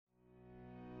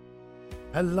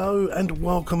Hello and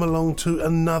welcome along to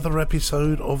another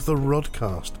episode of the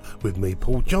Rodcast with me,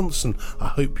 Paul Johnson. I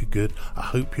hope you're good, I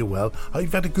hope you're well, I hope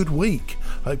you've had a good week,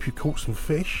 I hope you caught some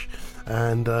fish,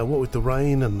 and what with the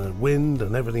rain and the wind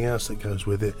and everything else that goes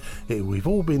with it, we've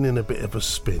all been in a bit of a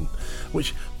spin.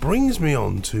 Which brings me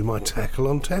on to my Tackle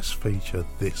on Test feature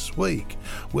this week.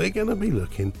 We're going to be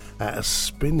looking at a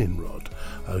spinning rod,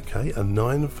 okay, a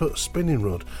 9-foot spinning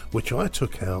rod, which I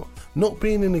took out, not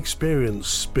being an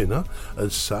experienced spinner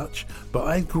as such, but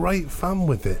I had great fun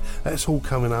with it. That's all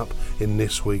coming up in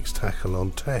this week's Tackle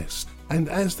on Test. And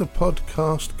as the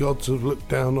podcast gods have looked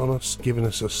down on us, giving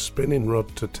us a spinning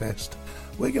rod to test,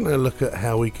 we're going to look at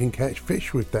how we can catch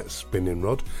fish with that spinning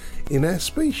rod. In our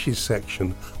species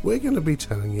section, we're going to be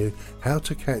telling you how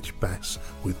to catch bass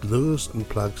with lures and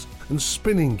plugs and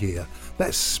spinning gear.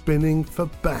 That's spinning for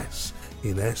bass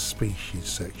in our species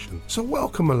section. So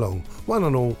welcome along, one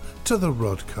and all, to the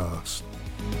Rodcast.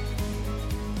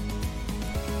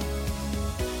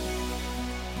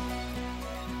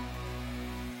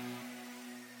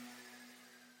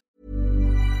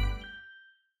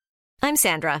 I'm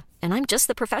Sandra, and I'm just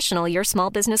the professional your small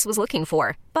business was looking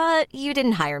for. But you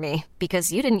didn't hire me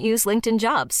because you didn't use LinkedIn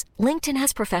Jobs. LinkedIn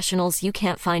has professionals you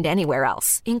can't find anywhere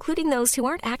else, including those who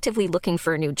aren't actively looking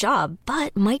for a new job,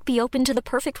 but might be open to the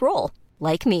perfect role,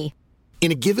 like me.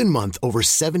 In a given month, over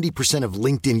 70% of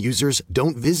LinkedIn users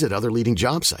don't visit other leading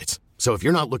job sites. So if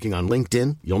you're not looking on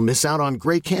LinkedIn, you'll miss out on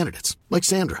great candidates like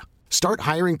Sandra. Start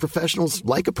hiring professionals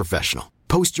like a professional.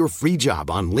 Post your free job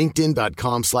on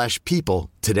linkedin.com/people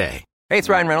today. Hey, it's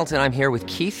Ryan Reynolds, and I'm here with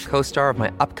Keith, co-star of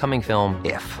my upcoming film,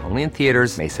 If, only in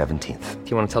theaters May 17th. Do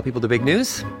you want to tell people the big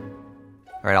news?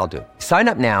 All right, I'll do it. Sign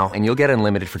up now and you'll get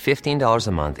unlimited for $15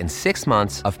 a month and 6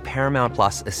 months of Paramount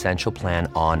Plus Essential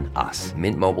Plan on us.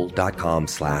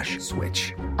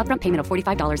 MintMobile.com/switch. Upfront payment of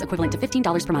 $45 equivalent to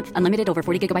 $15 per month. Unlimited over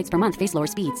 40 gigabytes per month. Face lower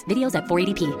speeds. Videos at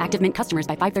 480p. Active Mint customers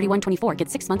by 531.24 get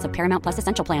 6 months of Paramount Plus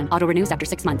Essential Plan. Auto renews after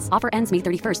 6 months. Offer ends May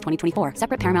 31st, 2024.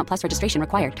 Separate Paramount Plus registration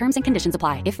required. Terms and conditions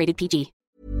apply if rated PG.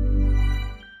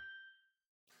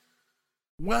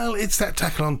 Well, it's that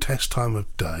Tackle on Test time of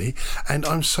day, and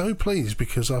I'm so pleased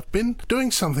because I've been doing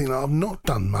something that I've not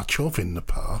done much of in the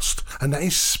past, and that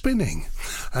is spinning.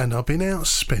 And I've been out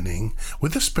spinning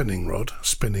with a spinning rod,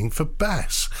 spinning for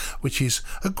bass, which is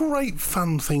a great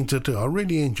fun thing to do. I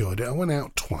really enjoyed it. I went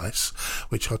out twice,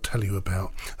 which I'll tell you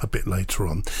about a bit later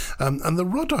on. And the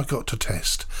rod I got to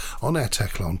test on our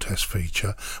Tackle on Test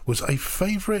feature was a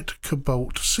favourite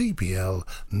Cobalt CBL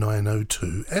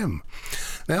 902M.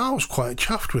 Now, I was quite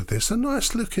chuffed with this. A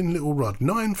nice looking little rod,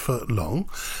 9 foot long,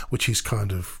 which is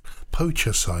kind of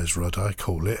poacher size rod, I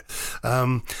call it,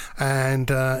 and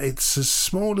it's as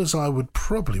small as I would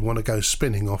probably want to go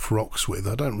spinning off rocks with.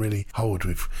 I don't really hold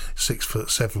with 6 foot,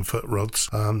 7 foot rods.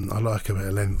 I like a bit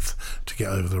of length to get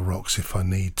over the rocks if I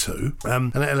need to,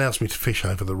 and it allows me to fish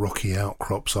over the rocky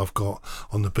outcrops I've got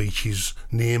on the beaches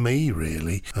near me,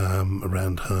 really,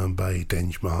 around Herne Bay,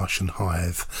 Denge Marsh and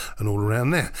Hythe and all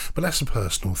around there. But that's a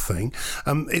personal thing.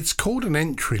 It's called an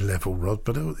entry level rod,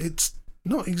 but it's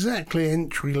not exactly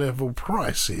entry-level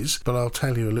prices, but I'll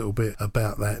tell you a little bit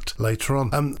about that later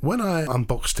on. When I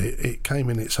unboxed it, it came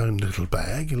in its own little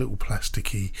bag, a little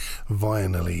plasticky,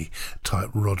 vinyl-y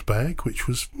type rod bag, which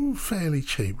was fairly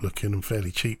cheap looking and fairly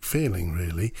cheap feeling,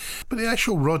 really. But the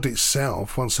actual rod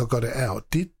itself, once I got it out,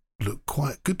 did look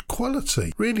quite good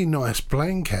quality. Really nice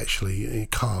blank, actually,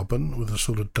 carbon with a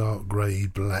sort of dark grey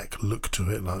black look to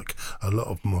it, like a lot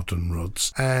of modern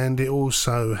rods. And it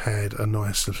also had a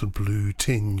nice little blue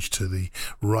tinge to the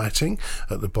writing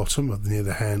at the bottom of near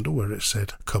the handle where it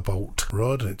said Cobalt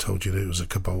rod, and it told you that it was a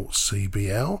Cobalt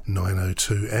CBL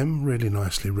 902M, really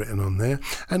nicely written on there.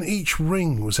 And each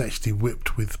ring was actually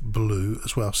whipped with blue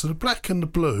as well, so the black and the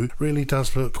blue really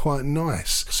does look quite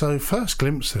nice. So first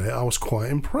glimpse of it, I was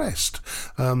quite impressed.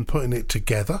 Putting it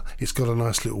together, it's got a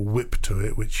nice little whip to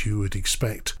it, which you would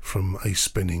expect from a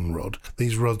spinning rod.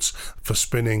 These rods for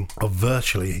spinning are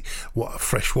virtually what a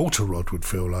freshwater rod would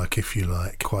feel like, if you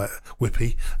like, quite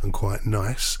whippy and quite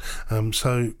nice.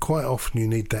 So quite often you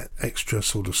need that extra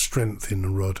sort of strength in the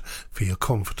rod for your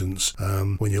confidence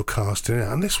when you're casting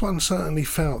out. And this one certainly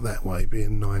felt that way,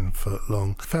 being 9 foot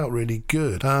long. Felt really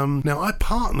good. Now, I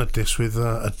partnered this with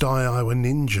a Daiwa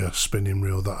Ninja spinning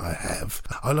reel that I have.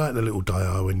 I like the little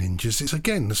Daiwa Ninjas. It's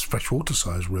again this freshwater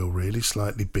size reel, really,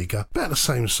 slightly bigger, about the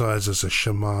same size as a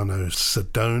Shimano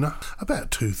Sedona, about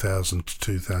 2,000 to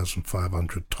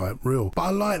 2,500 type reel. But I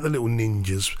like the little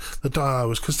Ninjas, the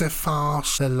Daiwas, because they're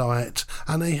fast, they're light,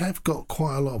 and they have got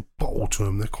quite a lot of bottle to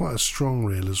them. They're quite a strong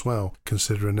reel as well,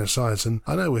 considering their size. And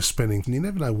I know we're spinning, and you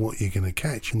never know what you're going to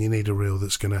catch, and you need a reel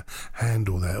that's going to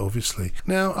handle that, obviously.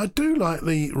 Now, I do like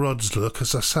the rod's look,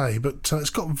 as I say, but it's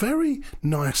got very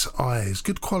nice eyes,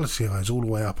 good quality eyes all the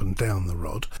way up and down the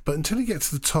rod. But until you get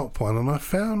to the top one, and I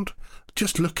found,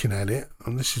 just looking at it,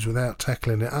 and this is without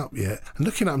tackling it up yet, and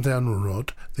looking up and down the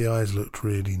rod, the eyes looked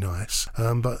really nice.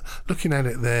 But looking at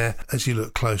it there, as you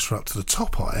look closer up to the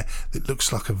top eye, it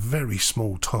looks like a very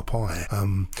small top eye.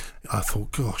 I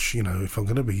thought, gosh, if I'm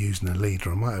going to be using a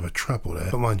leader, I might have a trouble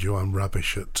there. But mind you, I'm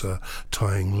rubbish at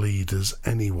tying leaders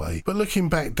anyway. But looking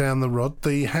back down the rod,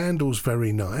 the handle's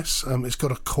very nice. It's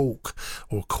got a cork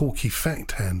or cork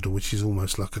effect handle, which is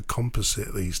almost like a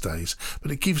composite these days.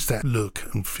 But it gives that look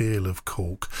and feel of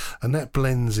cork, and that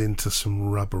blends into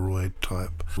some rubberoid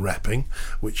type wrapping,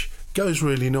 which goes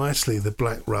really nicely, the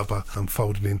black rubber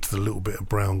unfolded into the little bit of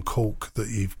brown cork that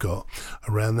you've got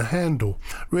around the handle.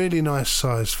 Really nice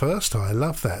size first eye, I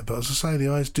love that, but as I say, the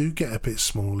eyes do get a bit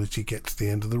small as you get to the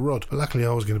end of the rod. But luckily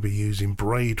I was going to be using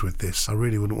braid with this. I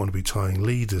really wouldn't want to be tying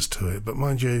leaders to it, but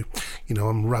mind you,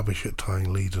 I'm rubbish at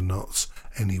tying leader knots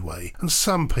anyway. And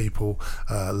some people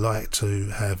like to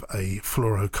have a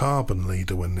fluorocarbon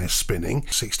leader when they're spinning,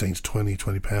 16 to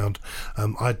 20 pound.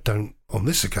 I don't. On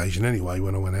this occasion anyway,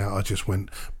 when I went out, I just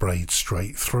went braid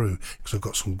straight through because I've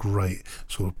got some great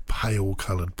sort of pale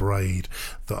coloured braid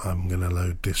that I'm going to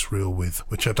load this reel with,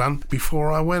 which I've done before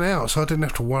I went out, so I didn't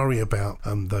have to worry about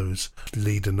those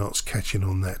leader knots catching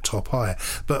on that top eye.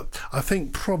 But I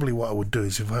think probably what I would do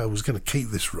is, if I was going to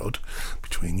keep this rod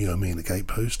between you and me and the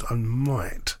gatepost, I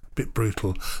might, bit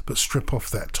brutal, but strip off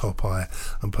that top eye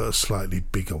and put a slightly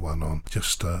bigger one on,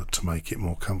 just to make it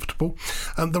more comfortable.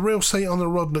 The reel seat on the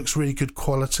rod looks really good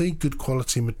quality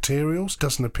materials,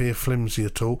 doesn't appear flimsy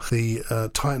at all. The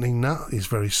tightening nut is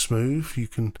very smooth, you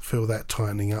can feel that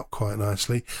tightening up quite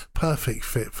nicely. Perfect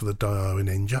fit for the Daiwa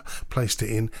Ninja. Placed it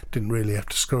in, didn't really have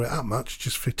to screw it up much,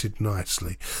 just fitted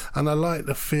nicely. And I like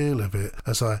the feel of it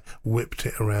as I whipped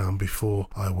it around before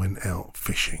I went out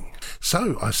fishing.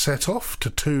 So I set off to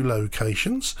two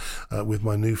locations with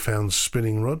my newfound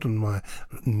spinning rod and my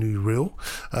new reel.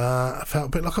 I felt a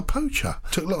bit like a poacher.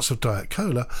 Took lots of Diet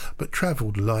Cola, but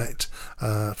travelled light,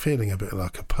 feeling a bit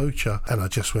like a poacher. And I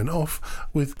just went off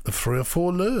with 3 or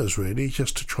 4 lures, really,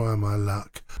 just to try my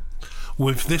luck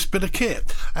with this bit of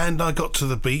kit. And I got to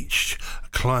the beach,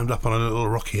 climbed up on a little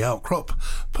rocky outcrop,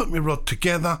 put my rod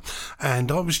together,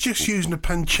 and I was just using a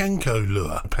Panchenko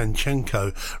lure.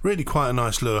 Panchenko, really quite a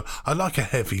nice lure. I like a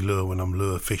heavy lure when I'm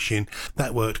lure fishing.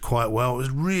 That worked quite well. It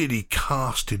was really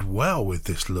casted well with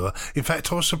this lure. In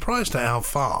fact, I was surprised at how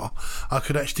far I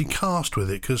could actually cast with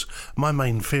it, because my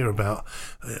main fear about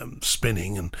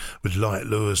spinning and with light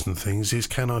lures and things is,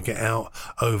 can I get out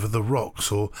over the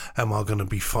rocks, or am I going to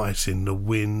be fighting the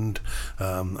wind?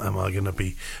 Am I going to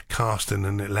be casting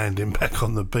and it landing back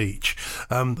on the beach?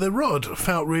 The rod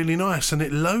felt really nice, and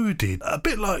it loaded a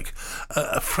bit like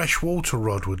a freshwater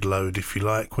rod would load, if you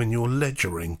like, when you're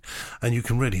ledgering, and you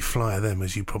can really fly them,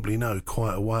 as you probably know,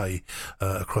 quite a way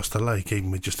across the lake,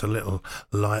 even with just a little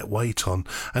light weight on.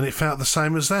 And it felt the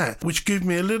same as that, which gave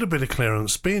me a little bit of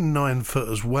clearance. Being 9 foot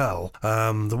as well,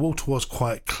 the water was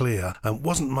quite clear and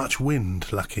wasn't much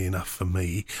wind, lucky enough for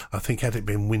me. I think had it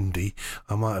been windy,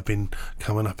 I might have been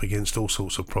coming up against all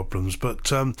sorts of problems,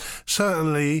 but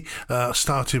certainly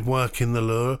started working the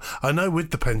lure. I know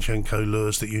with the Panchenko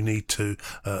lures that you need to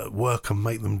work and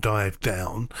make them dive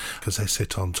down, because they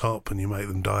sit on top and you make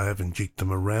them dive and jig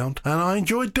them around, and I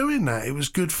enjoyed doing that. It was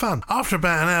good fun. After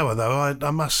about an hour though,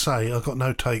 I must say I got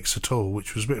no takes at all,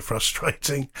 which was a bit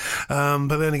frustrating,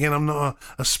 but then again, I'm not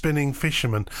a spinning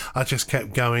fisherman. I just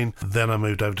kept going. Then I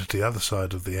moved over to the other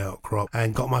side of the outcrop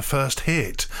and got my first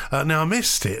hit. Now I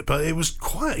missed it, but it was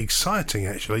quite exciting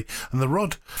actually, and the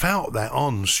rod felt that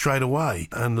on straight away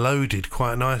and loaded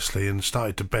quite nicely and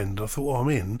started to bend. I thought, well, I'm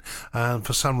in, and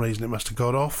for some reason it must have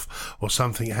got off, or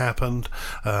something happened,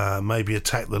 maybe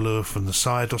attacked the lure from the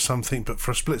side or something, but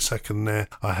for a split second there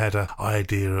I had an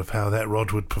idea of how that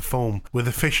rod would perform with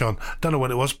a fish on. Don't know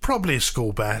what it was, probably a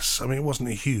school bass. I mean, it wasn't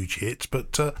a huge hit,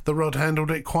 but the rod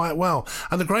handled it quite well.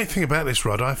 And the great thing about this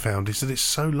rod, I found, is that it's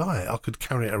so light I could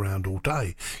carry it around all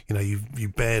day. You know, you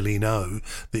barely know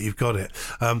that you've got it.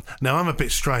 Now Now, I'm a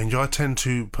bit strange. I tend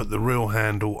to put the reel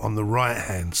handle on the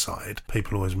right-hand side.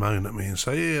 People always moan at me and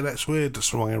say, yeah, that's weird, to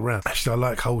swing it around. Actually, I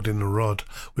like holding the rod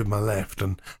with my left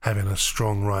and having a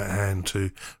strong right hand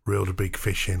to reel the big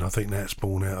fish in. I think that's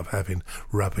born out of having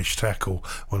rubbish tackle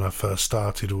when I first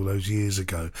started all those years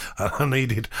ago. And I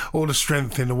needed all the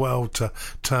strength in the world to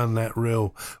turn that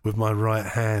reel with my right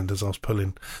hand as I was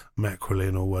pulling mackerel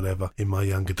in or whatever. In my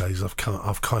younger days, I've kind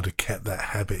of kept that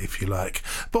habit, if you like.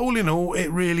 But all in all, it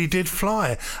really did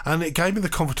fly, and it gave me the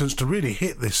confidence to really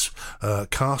hit this,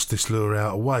 cast this lure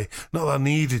out away. Not that I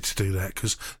needed to do that,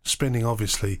 because spinning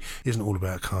obviously isn't all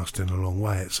about casting a long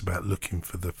way, it's about looking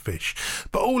for the fish.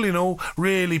 But all in all,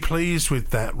 really pleased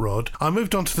with that rod. I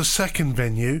moved on to the second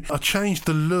venue. I changed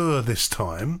the lure this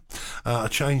time. I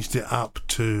changed it up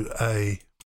to a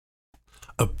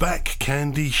Back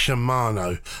Candy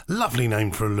Shimano. Lovely name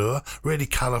for a lure, really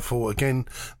colourful. Again,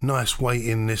 nice weight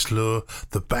in this lure.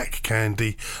 The Back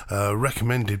Candy,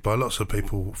 recommended by lots of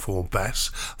people for bass.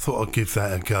 Thought I'd give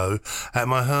that a go at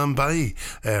my Herne Bay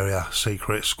area,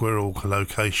 secret squirrel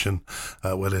location,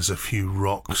 where there's a few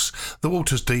rocks. The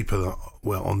water's deeper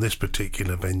on this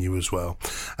particular venue as well.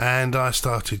 And I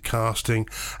started casting,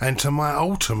 and to my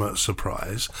ultimate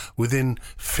surprise, within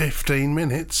 15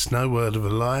 minutes, no word of a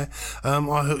lie,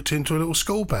 I hooked into a little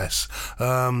school bass.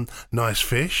 Nice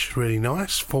fish, really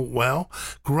nice, fought well,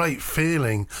 great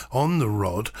feeling on the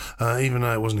rod, even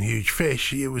though it wasn't a huge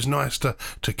fish. It was nice to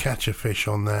catch a fish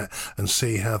on that and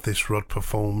see how this rod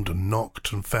performed and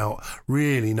knocked and felt.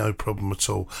 Really no problem at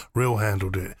all. Reel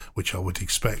handled it, which I would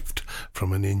expect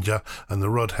from a Ninja, and the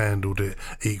rod handled it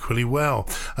equally well.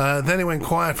 Then it went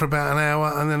quiet for about an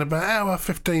hour, and then about an hour,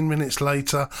 15 minutes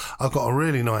later, I got a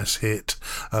really nice hit,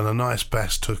 and a nice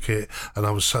bass took it, and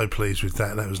I was so pleased with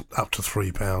that. That was up to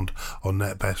 £3 on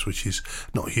that bass, which is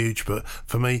not huge, but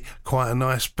for me, quite a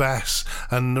nice bass,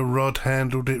 and the rod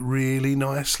handled it really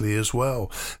nicely as well.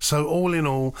 So all in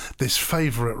all, this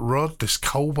favourite rod, this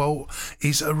Cobalt,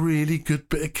 is a really good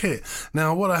bit of kit.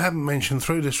 Now, what I haven't mentioned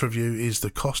through this review is the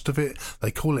cost of it.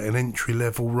 They call it an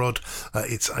entry-level rod.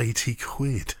 It's 80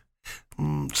 quid.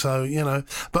 So,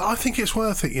 but I think it's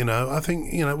worth it, I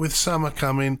think, with summer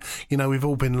coming, we've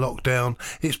all been locked down.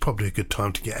 It's probably a good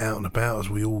time to get out and about, as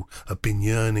we all have been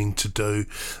yearning to do,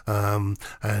 and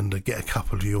get a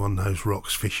couple of you on those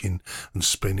rocks fishing and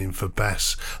spinning for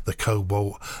bass. The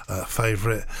Cobalt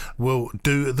favourite will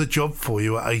do the job for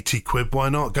you at 80 quid. Why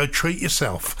not? Go treat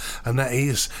yourself. And that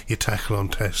is your tackle on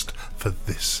test for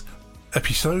this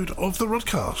episode of the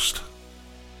Rodcast.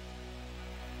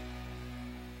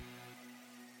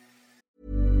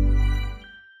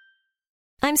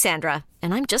 I'm Sandra,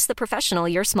 and I'm just the professional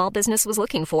your small business was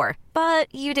looking for.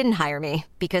 But you didn't hire me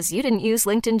because you didn't use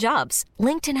LinkedIn Jobs.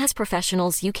 LinkedIn has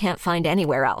professionals you can't find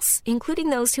anywhere else,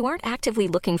 including those who aren't actively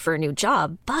looking for a new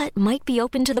job, but might be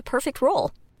open to the perfect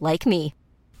role, like me.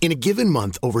 In a given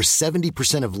month, over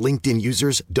 70% of LinkedIn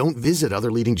users don't visit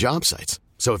other leading job sites.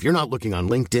 So if you're not looking on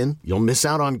LinkedIn, you'll miss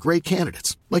out on great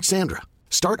candidates like Sandra.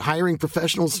 Start hiring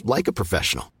professionals like a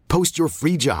professional. Post your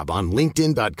free job on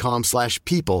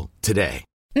linkedin.com/people today.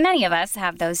 Many of us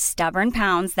have those stubborn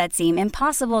pounds that seem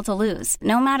impossible to lose,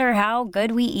 no matter how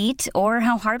good we eat or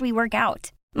how hard we work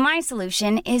out. My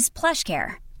solution is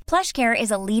PlushCare. PlushCare is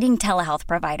a leading telehealth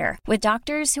provider with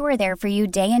doctors who are there for you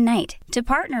day and night to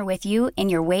partner with you in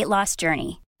your weight loss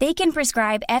journey. They can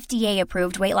prescribe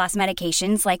FDA-approved weight loss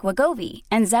medications like Wegovy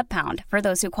and Zepbound for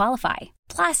those who qualify.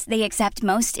 Plus, they accept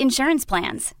most insurance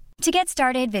plans. To get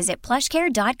started, visit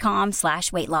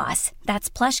plushcare.com/weightloss.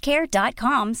 That's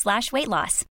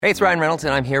plushcare.com/weightloss. Hey, it's Ryan Reynolds,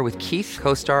 and I'm here with Keith,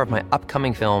 co-star of my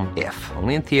upcoming film, If,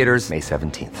 only in theaters May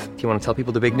 17th. Do you want to tell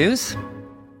people the big news?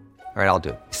 All right, I'll do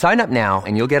it. Sign up now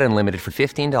and you'll get unlimited for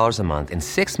 $15 a month and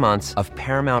 6 months of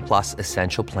Paramount Plus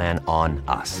Essential Plan on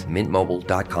us.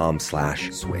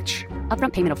 MintMobile.com/switch.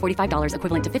 Upfront payment of $45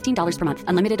 equivalent to $15 per month.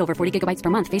 Unlimited over 40 gigabytes per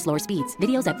month. Face lower speeds.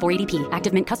 Videos at 480p.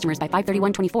 Active Mint customers by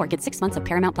 531.24 get 6 months of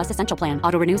Paramount Plus Essential Plan.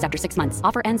 Auto renews after 6 months.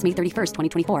 Offer ends May 31st,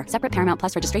 2024. Separate Paramount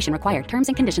Plus registration required. Terms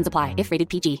and conditions apply if rated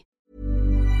PG.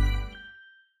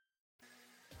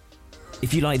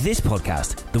 If you like this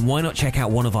podcast, then why not check out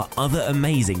one of our other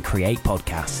amazing Create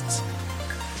podcasts?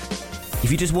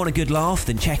 If you just want a good laugh,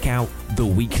 then check out The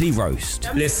Weekly Roast.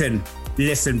 Listen,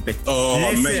 bitch. Oh,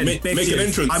 make an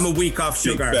entrance. I'm a week off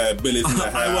sugar. Billy's in the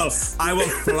house. I will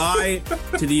fly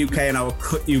to the UK and I will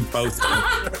cut you both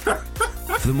down.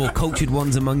 For the more cultured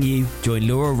ones among you, join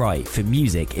Laura Wright for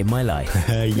Music in My Life.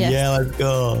 Yeah, let's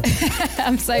go.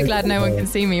 I'm so glad no one can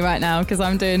see me right now because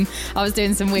I was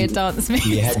doing some weird dance moves.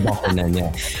 Your head bopping then,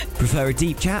 yeah. Prefer a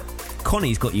deep chat?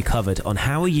 Connie's got you covered on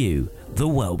How Are You, the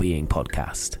Wellbeing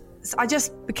Podcast. I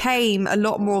just became a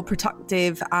lot more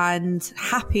productive and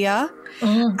happier.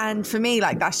 And for me,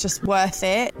 like, that's just worth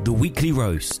it. The Weekly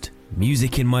Roast,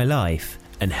 Music in My Life,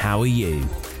 and How Are You?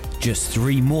 Just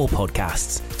 3 more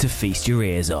podcasts to feast your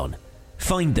ears on.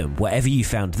 Find them wherever you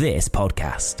found this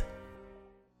podcast.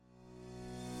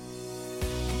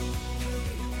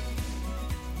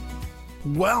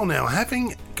 Well, now,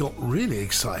 having got really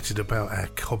excited about our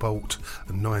Cobalt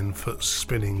 9-foot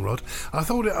spinning rod, I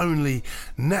thought it only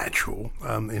natural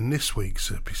in this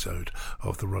week's episode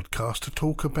of the Rodcast to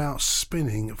talk about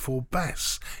spinning for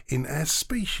bass in our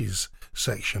species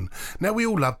section. Now, we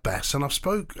all love bass, and I've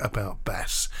spoke about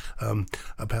bass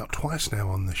about twice now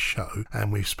on the show,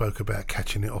 and we've spoke about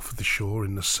catching it off of the shore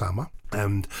in the summer.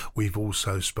 And we've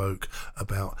also spoke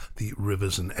about the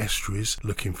rivers and estuaries,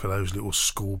 looking for those little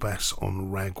school bass on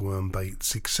ragworm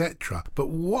baits, etc. But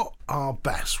what are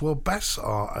bass? Well, bass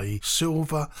are a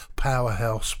silver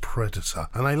powerhouse predator,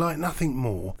 and they like nothing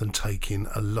more than taking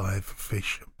a live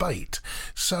fish bait.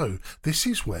 So this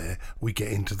is where we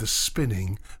get into the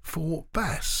spinning for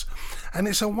bass. And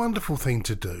it's a wonderful thing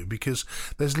to do, because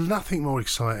there's nothing more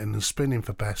exciting than spinning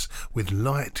for bass with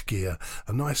light gear,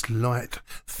 a nice light,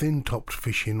 thin-topped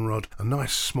fishing rod, a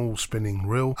nice small spinning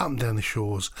reel, up and down the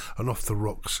shores and off the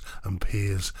rocks and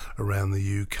piers around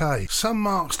the UK. Some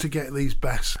marks to get these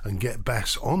bass and get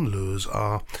bass on lures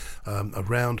are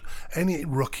around any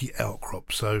rocky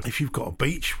outcrop. So if you've got a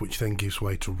beach, which then gives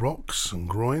way to rocks and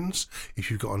groins, if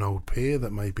you've got an old pier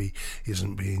that maybe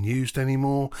isn't being used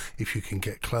anymore, if you can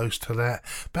get close to that,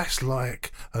 bass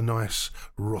like a nice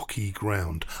rocky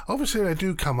ground. Obviously they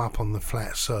do come up on the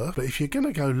flat surf, but if you're going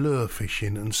to go lure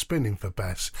fishing and spinning for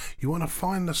bass, you want to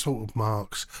find the sort of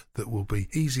marks that will be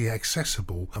easy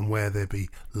accessible and where they'll be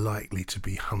likely to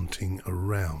be hunting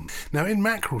around. Now, in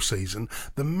mackerel season,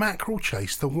 the mackerel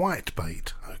chase the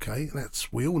whitebait. Okay,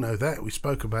 we all know that. We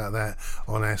spoke about that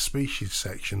on our species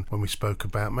section when we spoke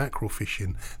about mackerel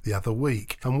fishing the other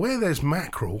week. And where there's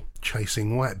mackerel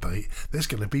chasing whitebait, there's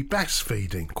going to be bass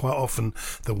feeding. Quite often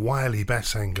the wily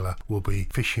bass angler will be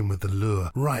fishing with the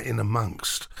lure right in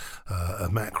amongst a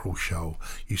mackerel shoal.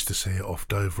 Used to see it off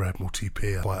Dover Admiralty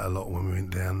Pier quite a lot when we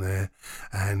went down there,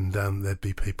 and there'd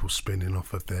be people spinning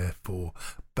off of there for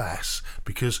bass,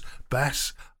 because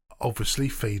bass obviously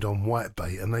feed on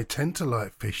whitebait, and they tend to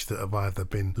like fish that have either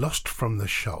been lost from the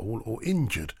shoal or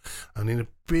injured. And in a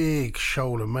big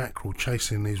shoal of mackerel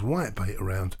chasing these whitebait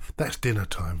around, that's dinner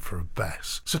time for a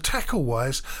bass. So tackle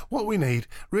wise, what we need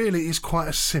really is quite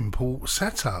a simple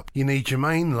setup. You need your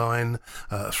main line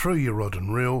through your rod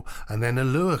and reel, and then a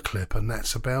lure clip, and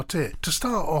that's about it. To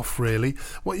start off, really,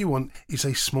 what you want is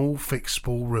a small fixed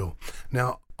spool reel.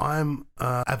 Now, I'm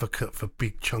an advocate for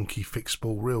big chunky fixed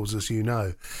spool reels, as you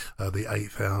know, the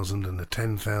 8,000 and the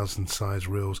 10,000 size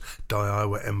reels,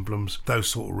 Daiwa emblems, those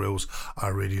sort of reels I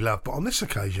really love. But on this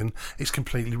occasion, it's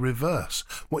completely reverse.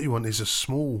 What you want is a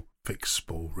small fixed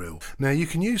spool reel. Now, you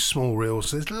can use small reels.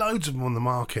 There's loads of them on the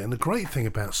market, and the great thing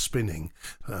about spinning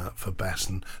for bass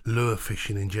and lure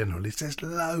fishing in general is there's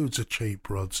loads of cheap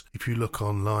rods. If you look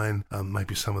online,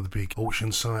 maybe some of the big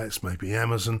auction sites, maybe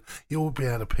Amazon, you'll be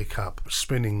able to pick up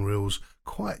spinning reels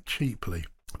quite cheaply.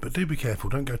 But do be careful,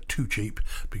 don't go too cheap,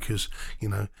 because, you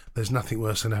know, there's nothing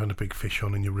worse than having a big fish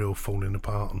on and your reel falling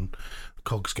apart and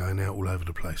cogs going out all over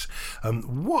the place.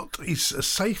 What is a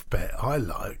safe bet I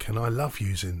like, and I love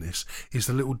using this, is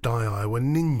the little Daiwa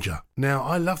Ninja. Now,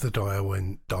 I love the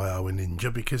Daiwa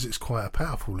Ninja because it's quite a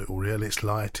powerful little reel. It's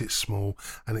light, it's small,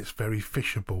 and it's very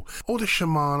fishable. Or the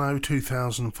Shimano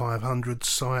 2500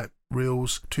 sight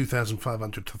reels,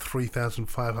 2,500 to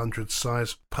 3,500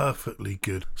 size, perfectly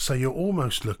good. So you're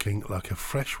almost looking like a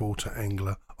freshwater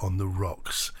angler on the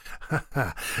rocks.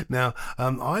 Now,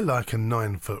 I like a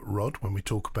 9-foot rod when we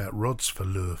talk about rods for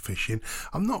lure fishing.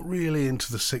 I'm not really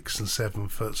into the 6 and 7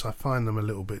 foots. I find them a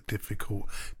little bit difficult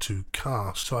to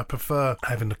cast, so I prefer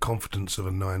having the confidence of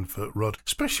a 9-foot rod,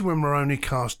 especially when we're only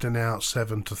casting out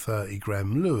 7 to 30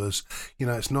 gram lures. You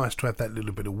know, it's nice to have that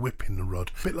little bit of whip in the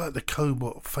rod, a bit like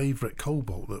the favourite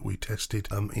Cobalt that we tested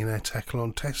in our Tackle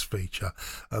on Test feature.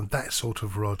 That sort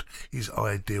of rod is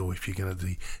ideal if you're going to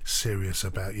be serious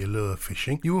about your lure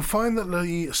fishing. You will find that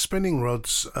the spinning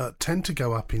rods tend to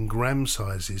go up in gram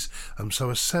sizes, so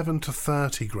a 7 to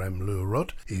 30 gram lure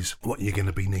rod is what you're going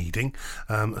to be needing.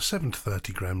 A 7 to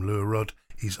 30 gram lure rod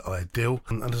is ideal.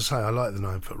 And as I say, I like the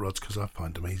 9-foot rods because I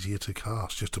find them easier to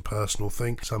cast, just a personal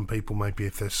thing. Some people, maybe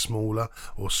if they're smaller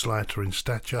or slighter in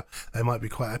stature, they might be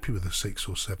quite happy with a 6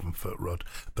 or 7-foot rod,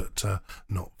 but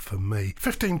not for me.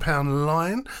 £15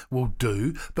 line will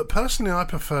do, but personally I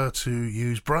prefer to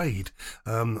use braid.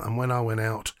 And when I went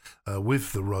out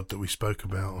with the rod that we spoke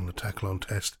about on the Tackle-On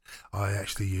test, I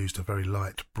actually used a very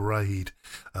light braid.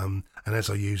 And as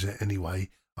I use it anyway,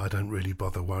 I don't really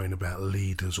bother worrying about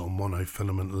leaders or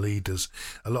monofilament leaders.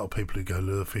 A lot of people who go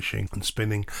lure fishing and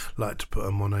spinning like to put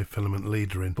a monofilament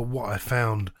leader in. But what I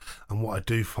found, and what I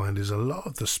do find, is a lot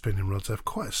of the spinning rods have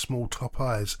quite small top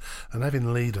eyes, and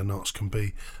having leader knots can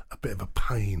be a bit of a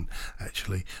pain,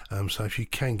 actually. So if you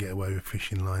can get away with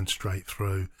fishing line straight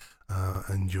through,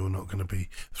 and you're not going to be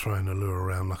throwing a lure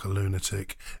around like a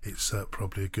lunatic, it's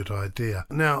probably a good idea.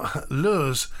 Now,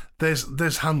 lures,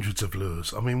 there's hundreds of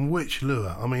lures. I mean, which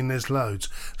lure? I mean, there's loads.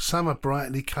 Some are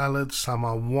brightly coloured, some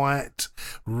are white,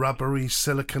 rubbery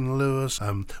silicone lures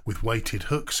with weighted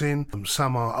hooks in.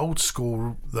 Some are old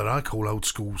school, that I call old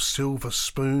school silver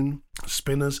spoon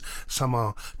spinners. Some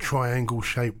are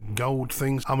triangle-shaped gold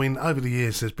things. I mean, over the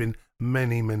years, there's been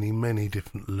many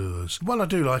different lures. One I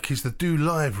do like is the Do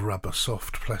Live rubber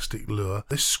soft plastic lure.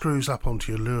 This screws up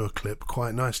onto your lure clip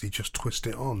quite nicely. Just twist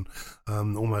it on,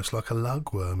 almost like a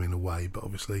lugworm in a way, but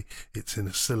obviously it's in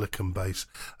a silicone base,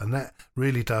 and that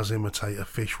really does imitate a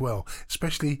fish well,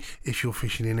 especially if you're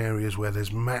fishing in areas where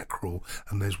there's mackerel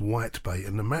and there's whitebait,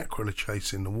 and the mackerel are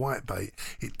chasing the whitebait.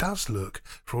 It does look,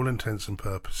 for all intents and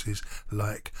purposes,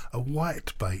 like a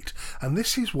whitebait, and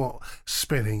this is what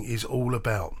spinning is all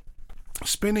about.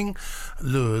 Spinning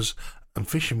lures and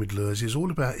fishing with lures is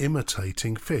all about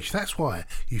imitating fish. That's why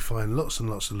you find lots and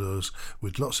lots of lures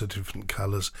with lots of different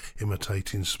colours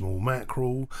imitating small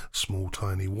mackerel, small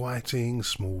tiny whiting,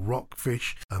 small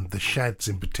rockfish, and the shads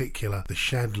in particular. The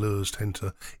shad lures tend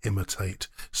to imitate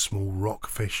small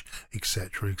rockfish,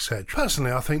 etc, etc.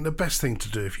 Personally, I think the best thing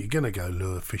to do if you're going to go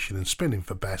lure fishing and spinning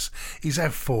for bass is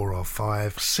have 4 or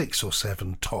 5, 6 or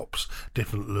 7 tops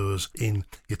different lures in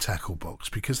your tackle box,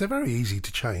 because they're very easy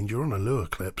to change. You're on a lure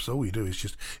clip, so all you do is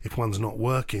just, if one's not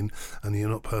working and you're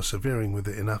not persevering with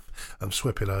it enough,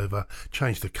 swip it over,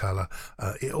 change the colour.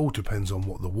 It all depends on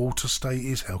what the water state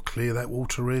is, how clear that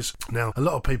water is. Now, a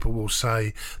lot of people will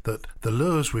say that the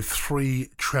lures with 3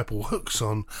 treble hooks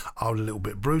on are a little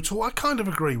bit brutal. I kind of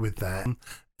agree with that.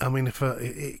 I mean, if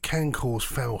it can cause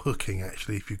foul hooking,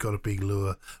 actually, if you've got a big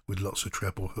lure with lots of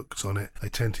treble hooks on it. They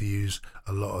tend to use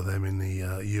a lot of them in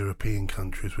the European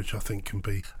countries, which I think can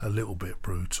be a little bit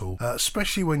brutal,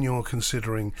 especially when you're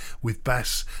considering with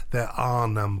bass there are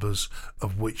numbers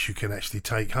of which you can actually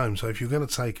take home. So if you're going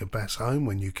to take a bass home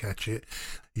when you catch it,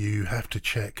 you have to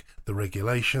check the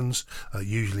regulations.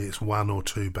 Usually it's 1 or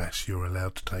 2 bass you're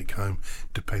allowed to take home,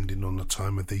 depending on the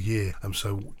time of the year.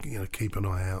 So, keep an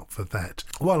eye out for that.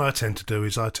 What I tend to do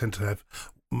is I tend to have,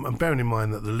 and bearing in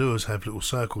mind that the lures have little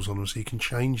circles on them, so you can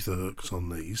change the hooks on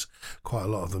these. Quite a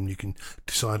lot of them you can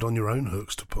decide on your own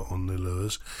hooks to put on the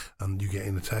lures, and you get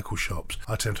in the tackle shops.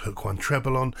 I tend to hook one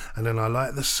treble on, and then I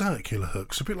like the circular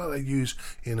hooks, a bit like they use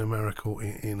in America or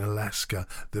in Alaska.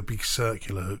 The big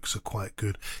circular hooks are quite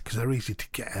good because they're easy to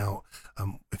get out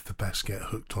if the bass get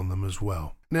hooked on them as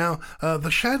well. Now,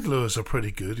 the shad lures are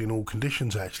pretty good in all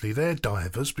conditions, actually. They're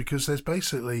divers because there's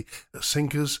basically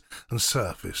sinkers and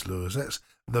surface lures. That's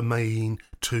the main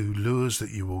 2 lures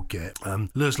that you will get.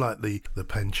 Lures like the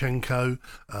Panchenko,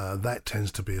 that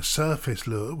tends to be a surface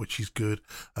lure, which is good,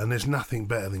 and there's nothing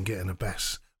better than getting a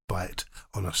bass bite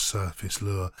on a surface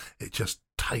lure. It just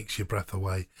takes your breath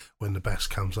away when the bass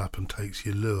comes up and takes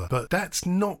your lure. But that's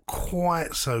not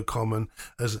quite so common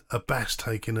as a bass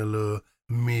taking a lure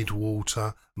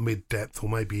mid-water, mid-depth, or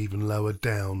maybe even lower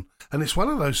down. And it's one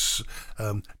of those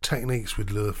techniques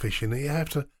with lure fishing that you have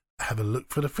to have a look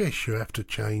for the fish. You have to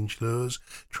change lures,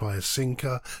 try a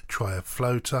sinker, try a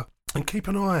floater, and keep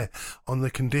an eye on the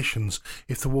conditions.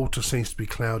 If the water seems to be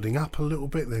clouding up a little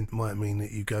bit, then it might mean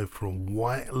that you go for a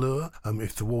white lure.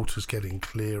 If the water's getting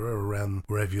clearer around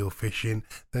wherever you're fishing,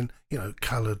 then,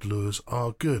 coloured lures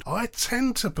are good. I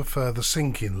tend to prefer the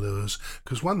sinking lures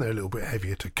because, one, they're a little bit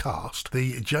heavier to cast.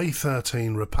 The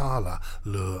J13 Rapala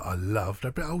lure I love.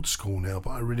 They're a bit old school now, but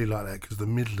I really like that because the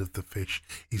middle of the fish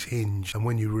is hinged, and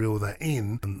when you reel that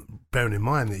in, and bearing in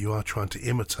mind that you are trying to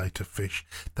imitate a fish,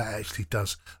 that actually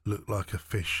does look like a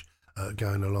fish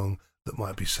going along that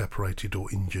might be separated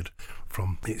or injured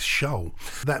from its shoal.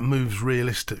 That moves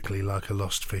realistically like a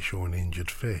lost fish or an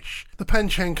injured fish. The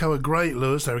Panchenko are great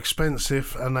lures, they're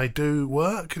expensive and they do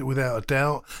work without a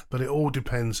doubt, but it all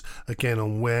depends again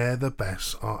on where the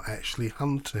bass are actually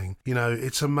hunting. You know,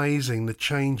 it's amazing, the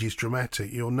change is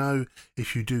dramatic. You'll know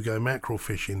if you do go mackerel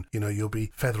fishing, you know, you'll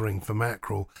be feathering for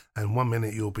mackerel and 1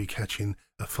 minute you'll be catching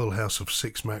a full house of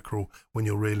 6 mackerel when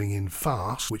you're reeling in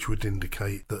fast, which would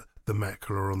indicate that the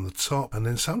mackerel are on the top, and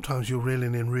then sometimes you're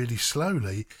reeling in really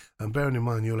slowly, and bearing in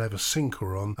mind you'll have a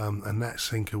sinker on, and that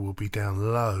sinker will be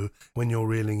down low. When you're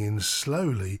reeling in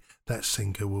slowly, that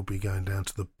sinker will be going down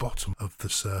to the bottom of the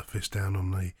surface, down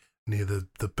on the near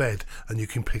the bed, and you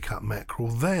can pick up mackerel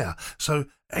there. So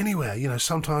anywhere, you know,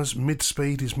 sometimes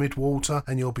mid-speed is mid-water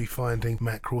and you'll be finding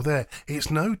mackerel there. It's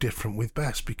no different with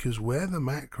bass, because where the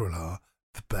mackerel are,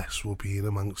 the bass will be in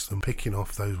amongst them, picking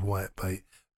off those whitebait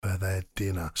for their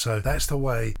dinner. So that's the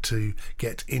way to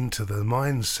get into the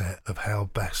mindset of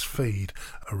how bass feed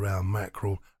around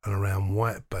mackerel and around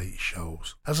whitebait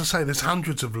shoals. As I say, there's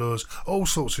hundreds of lures, all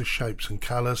sorts of shapes and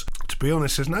colours. To be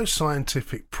honest, there's no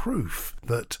scientific proof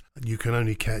that you can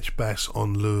only catch bass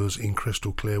on lures in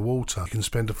crystal clear water. You can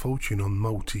spend a fortune on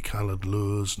multicoloured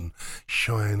lures and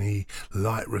shiny,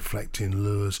 light reflecting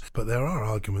lures, but there are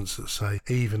arguments that say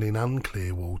even in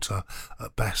unclear water,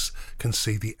 bass can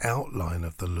see the outline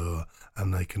of the lure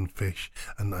and they can fish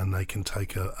and they can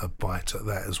take a bite at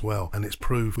that as well. And it's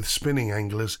proved with spinning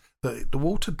anglers that the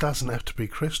water doesn't have to be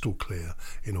crystal clear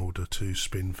in order to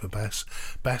spin for bass.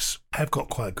 Bass have got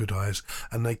quite good eyes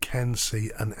and they can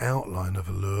see an outline of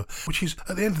a lure, which is,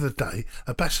 at the end of the day,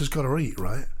 a bass has got to eat,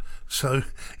 right? So,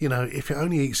 you know, if it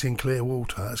only eats in clear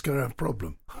water, it's going to have a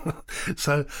problem.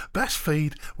 So, bass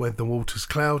feed when the water's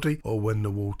cloudy or when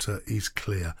the water is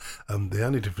clear. The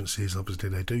only difference is, obviously,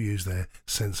 they do use their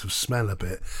sense of smell a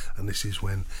bit. And this is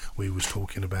when we was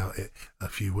talking about it a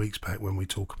few weeks back, when we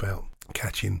talk about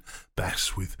catching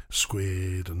bass with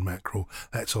squid and mackerel.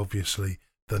 That's obviously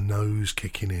the nose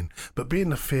kicking in. But being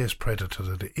the fierce predator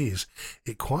that it is,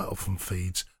 it quite often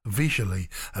feeds visually.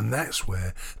 And that's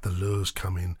where the lures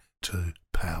come in to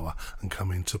power and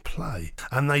come into play.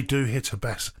 And they do hit a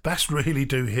bass. Bass really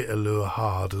do hit a lure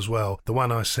hard as well. The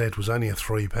one I said was only a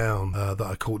 £3 that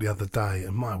I caught the other day,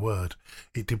 and my word,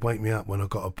 it did wake me up when I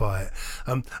got a bite.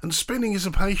 And spinning is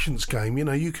a patience game. You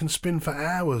know, you can spin for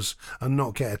hours and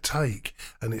not get a take,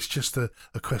 and it's just a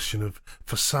question of,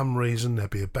 for some reason, there'll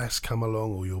be a bass come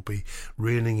along, or you'll be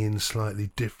reeling in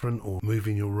slightly different, or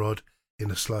moving your rod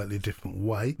in a slightly different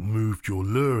way, moved your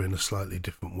lure in a slightly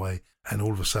different way, and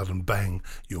all of a sudden, bang,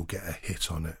 you'll get a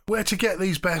hit on it. Where to get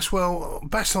these bass? Well,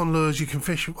 bass on lures, you can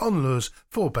fish on lures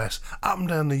for bass up and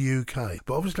down the UK.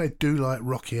 But obviously they do like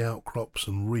rocky outcrops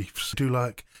and reefs, do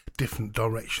like different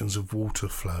directions of water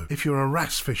flow. If you're a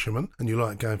wrasse fisherman and you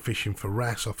like going fishing for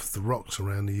wrasse off the rocks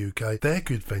around the UK, they're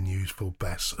good venues for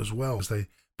bass as well, as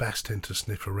bass tend to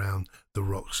sniff around the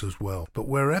rocks as well. But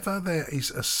wherever there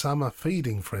is a summer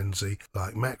feeding frenzy,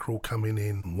 like mackerel coming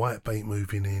in, whitebait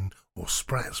moving in, or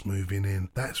sprats moving in,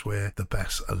 that's where the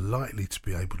bass are likely to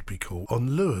be able to be caught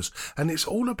on lures. And it's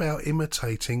all about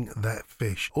imitating that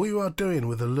fish. All you are doing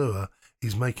with a lure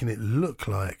is making it look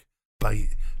like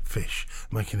bait fish,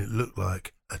 making it look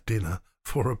like a dinner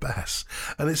for a bass.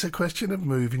 And it's a question of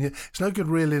moving it. It's no good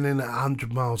reeling in at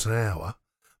 100 miles an hour,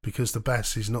 because the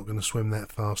bass is not going to swim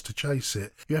that fast to chase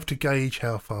it. You have to gauge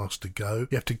how fast to go.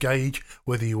 You have to gauge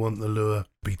whether you want the lure to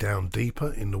be down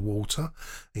deeper in the water,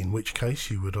 in which case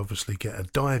you would obviously get a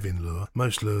diving lure.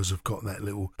 Most lures have got that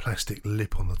little plastic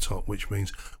lip on the top, which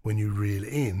means when you reel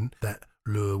in, that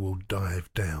lure will dive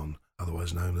down,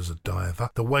 otherwise known as a diver.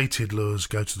 The weighted lures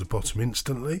go to the bottom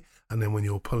instantly, and then when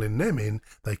you're pulling them in,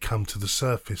 they come to the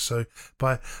surface. So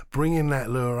by bringing that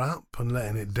lure up and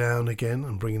letting it down again,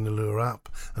 and bringing the lure up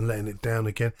and letting it down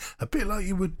again, a bit like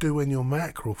you would do when you're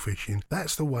mackerel fishing,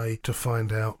 that's the way to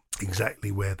find out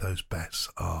exactly where those bass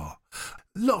are.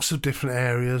 Lots of different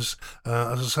areas.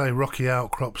 As I say, rocky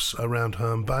outcrops around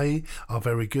Herne Bay are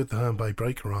very good. The Herne Bay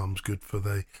breaker arm's good for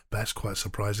the bass, quite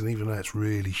surprising, even though it's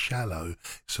really shallow.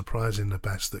 Surprising the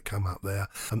bass that come up there.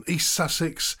 East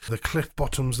Sussex, the cliff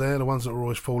bottoms there, the ones that are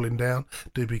always falling down,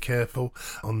 do be careful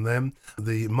on them.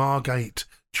 The Margate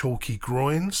chalky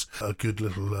groins are good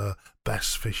little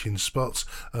bass fishing spots.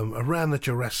 Around the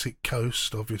Jurassic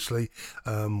coast, obviously,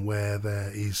 where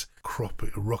there is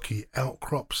rocky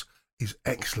outcrops, is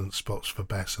excellent spots for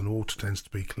bass, and water tends to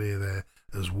be clear there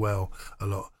as well, a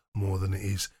lot more than it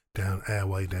is down our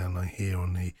way down here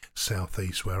on the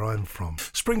southeast where I'm from.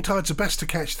 Spring tides are best to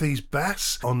catch these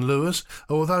bass on lures,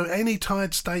 although any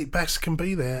tide state bass can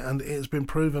be there, and it has been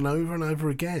proven over and over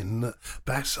again that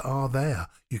bass are there.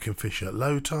 You can fish at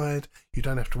low tide, you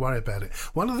don't have to worry about it.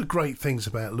 One of the great things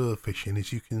about lure fishing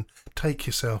is you can take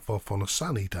yourself off on a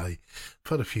sunny day,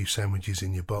 put a few sandwiches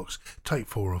in your box, take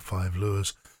 4 or 5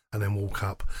 lures, and then walk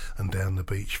up and down the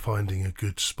beach finding a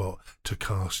good spot to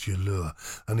cast your lure.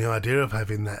 And the idea of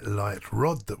having that light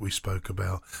rod that we spoke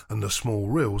about and the small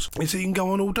reels is that you can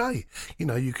go on all day. You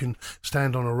know, you can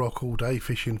stand on a rock all day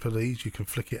fishing for these, you can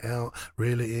flick it out,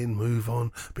 reel it in, move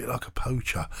on, a bit like a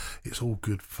poacher. It's all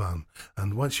good fun.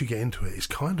 And once you get into it, it's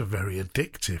kind of very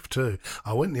addictive too.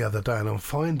 I went the other day and I'm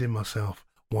finding myself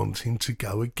wanting to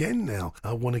go again now.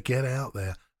 I want to get out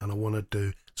there and I want to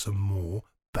do some more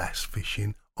bass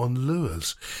fishing on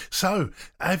lures. So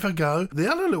have a go.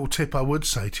 The other little tip I would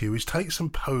say to you is take some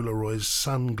Polaroid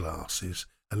sunglasses,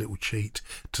 a little cheat,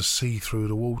 to see through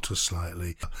the water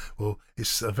slightly. Well,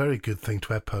 it's a very good thing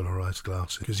to have polarized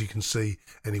glasses because you can see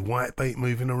any whitebait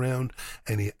moving around,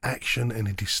 any action,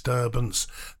 any disturbance.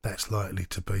 That's likely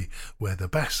to be where the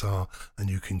bass are, and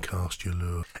you can cast your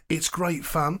lure. It's great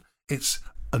fun. It's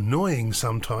annoying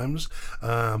sometimes,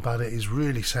 but it is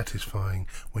really satisfying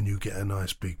when you get a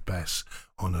nice big bass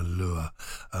on a lure.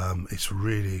 It's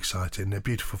really exciting. They're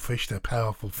beautiful fish. They're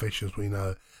powerful fish, as we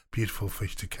know. Beautiful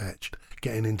fish to catch.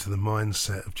 Getting into the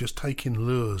mindset of just taking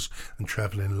lures and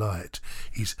travelling light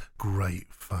is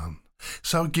great fun.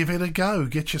 So give it a go.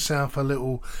 Get yourself a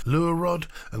little lure rod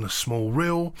and a small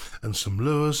reel and some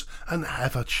lures and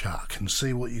have a chuck and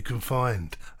see what you can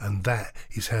find. And that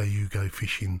is how you go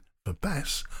fishing for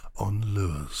bass on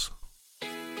lures.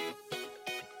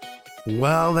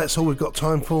 Well, that's all we've got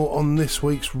time for on this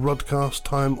week's Rodcast.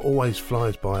 Time always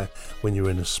flies by when you're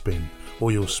in a spin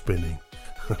or you're spinning.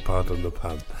 Pardon the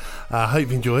pun. I hope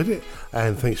you enjoyed it,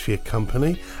 and thanks for your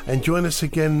company. And join us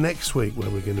again next week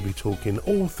when we're going to be talking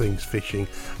all things fishing,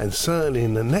 and certainly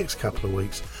in the next couple of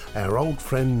weeks our old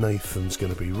friend Nathan's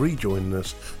going to be rejoining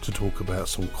us to talk about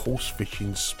some coarse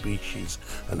fishing species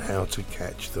and how to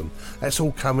catch them. That's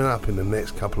all coming up in the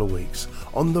next couple of weeks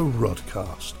on the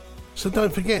Rodcast. So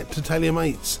don't forget to tell your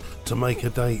mates to make a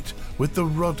date with the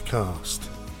Rodcast.